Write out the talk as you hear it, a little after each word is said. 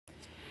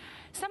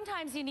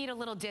Sometimes you need a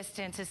little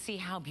distance to see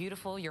how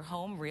beautiful your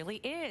home really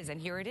is, and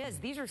here it is.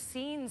 These are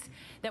scenes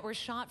that were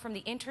shot from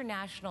the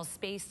International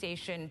Space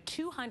Station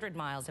 200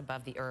 miles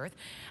above the Earth.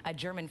 A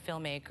German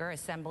filmmaker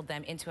assembled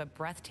them into a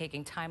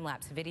breathtaking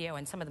time-lapse video,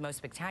 and some of the most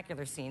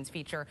spectacular scenes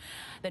feature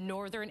the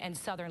northern and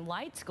southern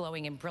lights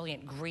glowing in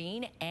brilliant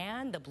green,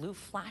 and the blue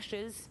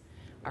flashes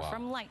are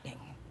from lightning.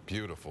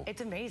 Beautiful.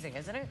 It's amazing,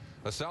 isn't it?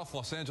 A South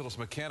Los Angeles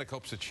mechanic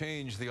hopes to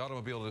change the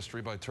automobile industry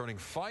by turning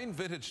fine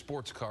vintage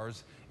sports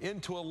cars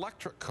into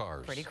electric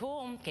cars. Pretty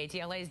cool.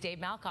 KTLA's Dave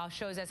Malkoff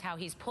shows us how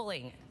he's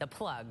pulling the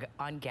plug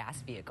on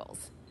gas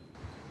vehicles.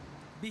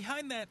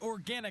 Behind that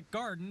organic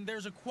garden,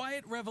 there's a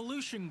quiet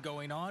revolution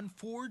going on,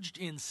 forged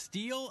in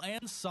steel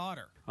and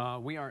solder.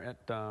 We are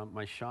at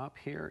my shop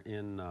here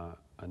in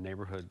a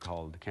neighborhood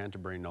called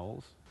Canterbury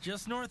Knolls.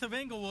 Just north of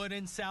Inglewood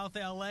in South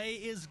L.A.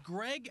 is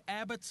Greg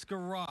Abbott's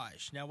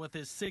garage. Now, with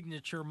his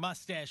signature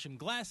mustache and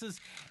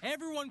glasses,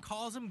 everyone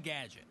calls him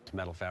Gadget.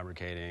 Metal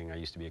fabricating. I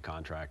used to be a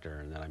contractor,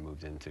 and then I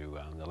moved into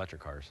the electric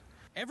cars.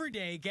 Every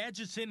day,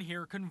 Gadget's in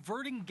here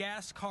converting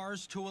gas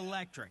cars to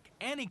electric.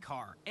 Any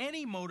car,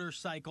 any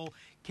motorcycle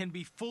can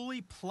be fully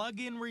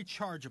plug-in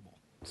rechargeable.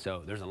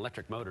 So there's an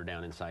electric motor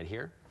down inside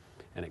here,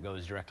 and it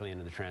goes directly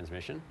into the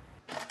transmission.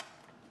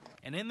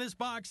 And in this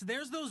box,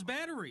 there's those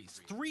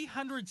batteries,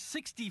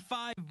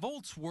 365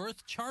 volts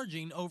worth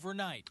charging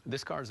overnight.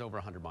 This car is over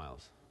 100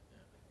 miles,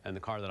 and the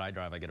car that I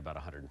drive, I get about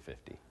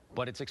 150.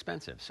 But it's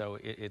expensive, so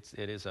it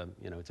is a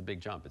it's a big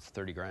jump. It's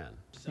 30 grand.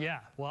 Yeah,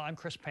 well, I'm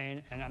Chris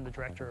Payne, and I'm the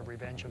director of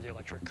Revenge of the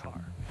Electric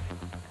Car.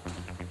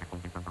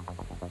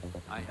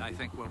 I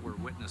think what we're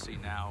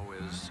witnessing now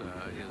is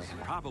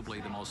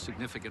probably the most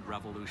significant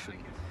revolution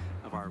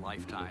of our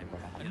lifetime.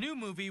 A new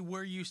movie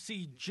where you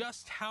see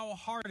just how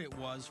hard it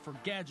was for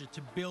Gadget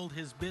to build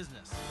his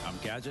business. I'm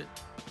Gadget.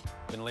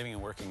 Been living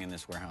and working in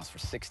this warehouse for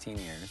 16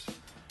 years.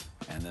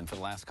 And then for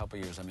the last couple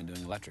of years, I've been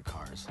doing electric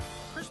cars.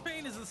 Chris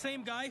Payne is the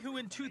same guy who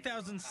in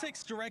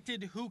 2006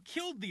 directed Who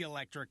Killed the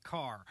Electric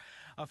Car,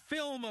 a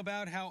film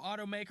about how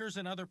automakers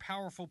and other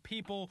powerful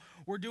people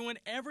were doing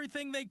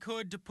everything they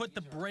could to put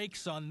the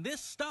brakes on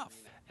this stuff.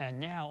 And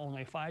now,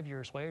 only 5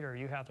 years later,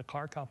 you have the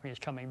car companies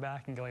coming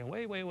back and going,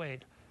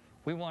 wait.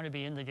 We want to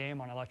be in the game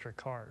on electric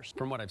cars.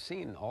 From what I've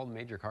seen, all the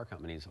major car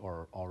companies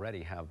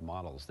already have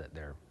models that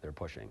they're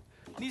pushing.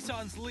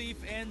 Nissan's Leaf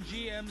and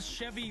GM's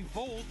Chevy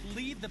Volt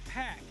lead the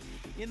pack.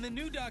 In the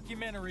new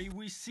documentary,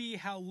 we see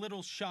how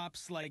little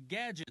shops like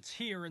Gadget's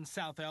here in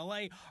South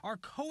LA are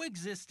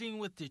coexisting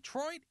with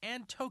Detroit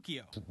and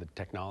Tokyo. The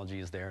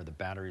technology is there, the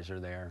batteries are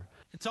there.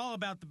 It's all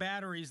about the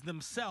batteries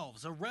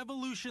themselves, a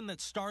revolution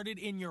that started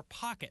in your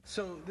pocket.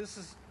 So this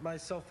is my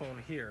cell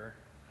phone here.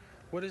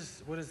 What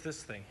is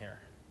this thing here?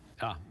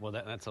 Well,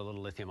 that's a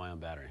little lithium-ion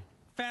battery.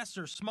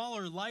 Faster,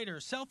 smaller,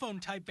 lighter, cell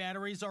phone-type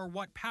batteries are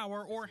what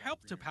power or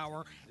help to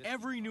power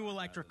every new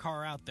electric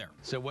car out there.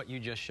 So what you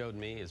just showed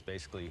me is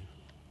basically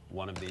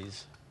one of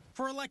these.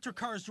 For electric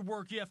cars to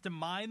work, you have to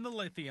mine the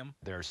lithium.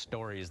 There are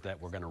stories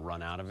that we're going to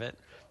run out of it,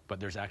 but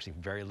there's actually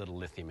very little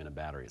lithium in a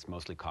battery. It's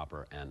mostly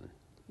copper and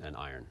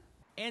iron.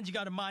 And you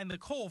got to mine the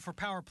coal for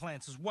power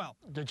plants as well.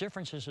 The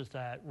difference is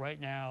that right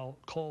now,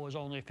 coal is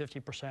only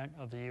 50%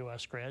 of the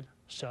U.S. grid,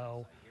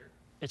 so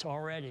it's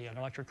already, an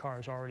electric car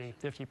is already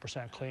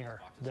 50%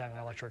 cleaner than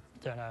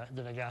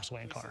a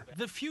gasoline car.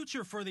 The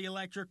future for the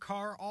electric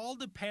car all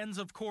depends,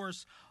 of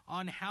course,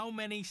 on how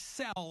many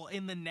sell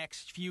in the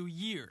next few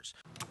years.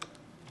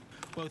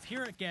 Both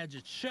here at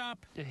Gadget's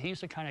shop.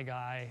 He's the kind of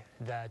guy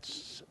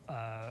that's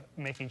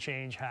making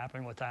change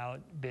happen without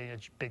being a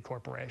big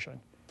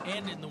corporation.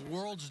 And in the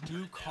world's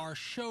new car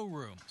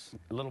showrooms.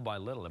 Little by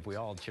little, if we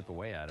all chip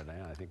away at it,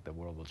 I think the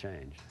world will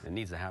change. It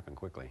needs to happen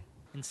quickly.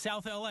 In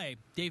South L.A.,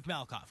 Dave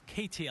Malkoff,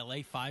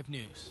 KTLA 5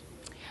 News.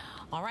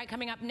 All right,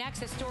 coming up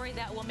next, a story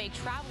that will make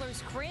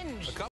travelers cringe.